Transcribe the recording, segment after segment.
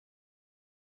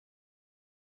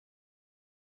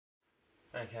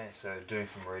Okay, so doing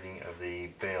some reading of the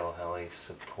BLHeli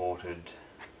supported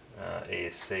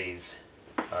ESCs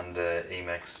under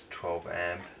EMAX 12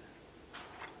 amp. It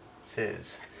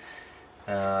says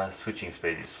switching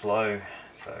speed is slow,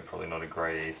 so probably not a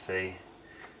great ESC.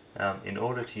 In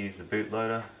order to use the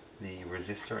bootloader, the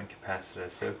resistor and capacitor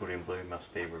circled in blue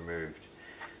must be removed.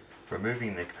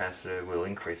 Removing the capacitor will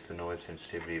increase the noise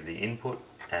sensitivity of the input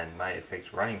and may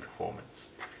affect running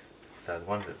performance. So the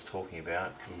ones it's talking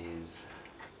about is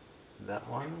that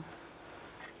one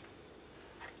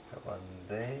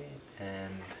there,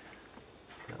 and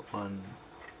that one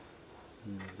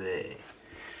there.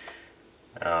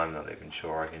 I'm not even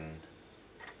sure I can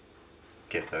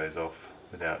get those off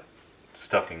without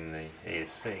stuffing the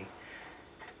ESC.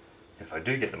 If I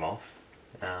do get them off,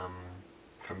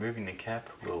 removing the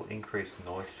cap will increase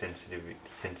noise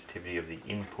sensitivity of the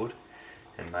input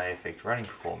and may affect running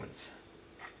performance.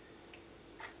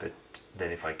 But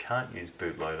then if I can't use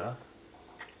bootloader,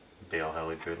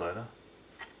 BLHeli bootloader,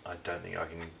 I don't think I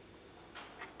can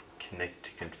connect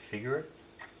to configure it.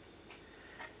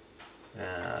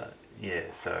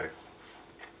 Yeah, so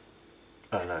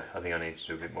I don't know, I think I need to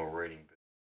do a bit more reading.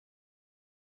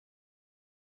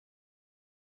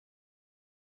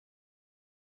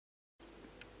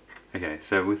 Okay,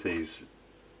 so with these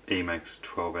EMAX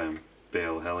 12 amp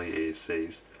BLHeli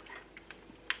ESCs,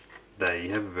 they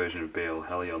have a version of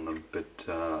BLHeli on them, but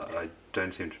I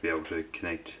don't seem to be able to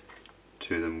connect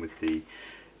to them with the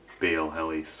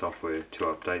BLHeli software to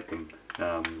update them,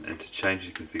 and to change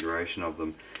the configuration of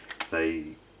them.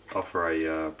 They offer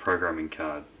a programming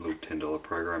card, a little $10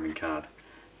 programming card,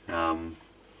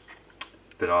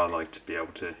 but I like to be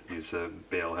able to use the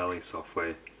BLHeli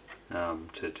software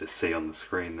to see on the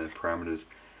screen the parameters,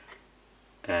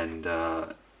 and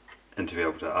to be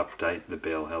able to update the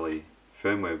BLHeli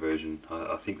firmware version.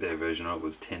 I think their version of it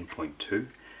was 10.2,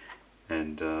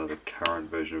 and the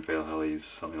current version of BLHeli is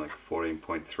something like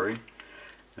 14.3.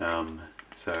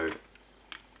 So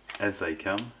as they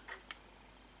come,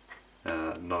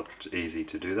 not easy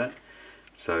to do that.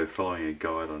 So following a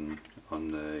guide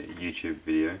on the YouTube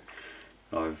video,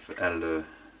 I've added a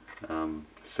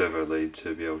servo lead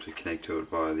to be able to connect to it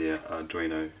via the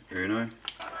Arduino Uno,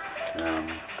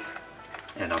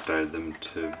 and updated them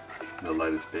to the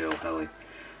latest BLHeli,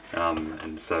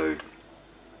 and so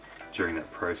during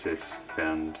that process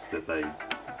found that they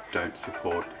don't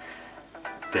support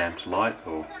damped light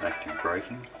or active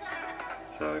braking.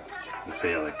 So we'll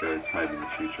see how that goes. Maybe in the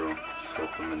future I'll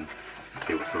swap them and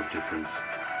see what sort of difference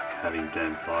having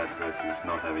damped light versus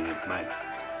not having it makes.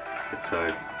 But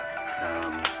so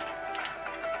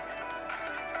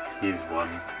here's one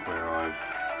where I've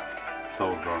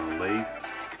soldered on a lead,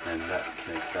 and that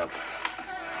connects up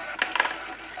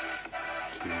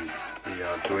to the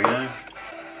Arduino,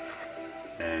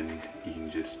 and you can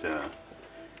just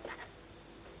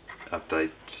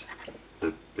update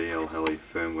the BLHeli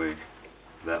firmware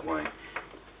that way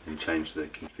and change the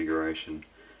configuration.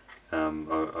 I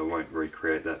won't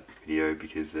recreate that video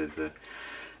because there's a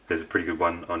pretty good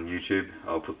one on YouTube.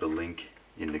 I'll put the link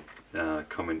in the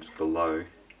comments below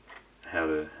how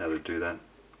to do that.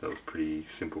 That was a pretty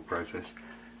simple process.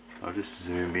 I'll just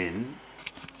zoom in.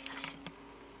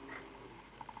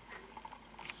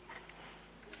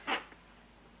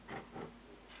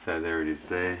 So there it is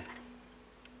there.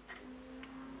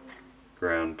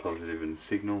 Ground positive and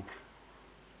signal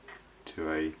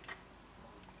to a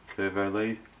servo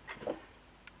lead,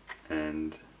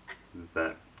 and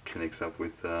that connects up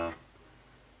with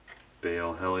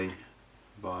BLHeli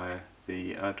via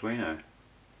the Arduino.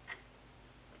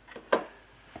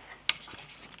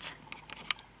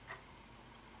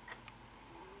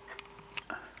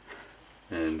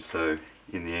 And so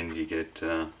in the end you get,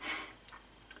 so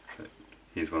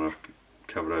here's one I've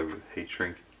covered over with heat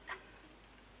shrink.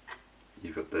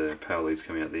 You've got the power leads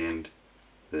coming out the end,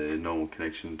 the normal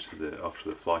connection to off to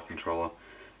the flight controller,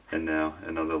 and now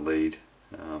another lead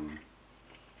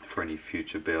for any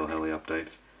future BLHeli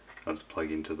updates. I'll just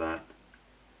plug into that,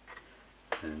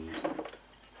 and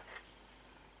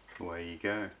away you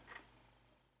go.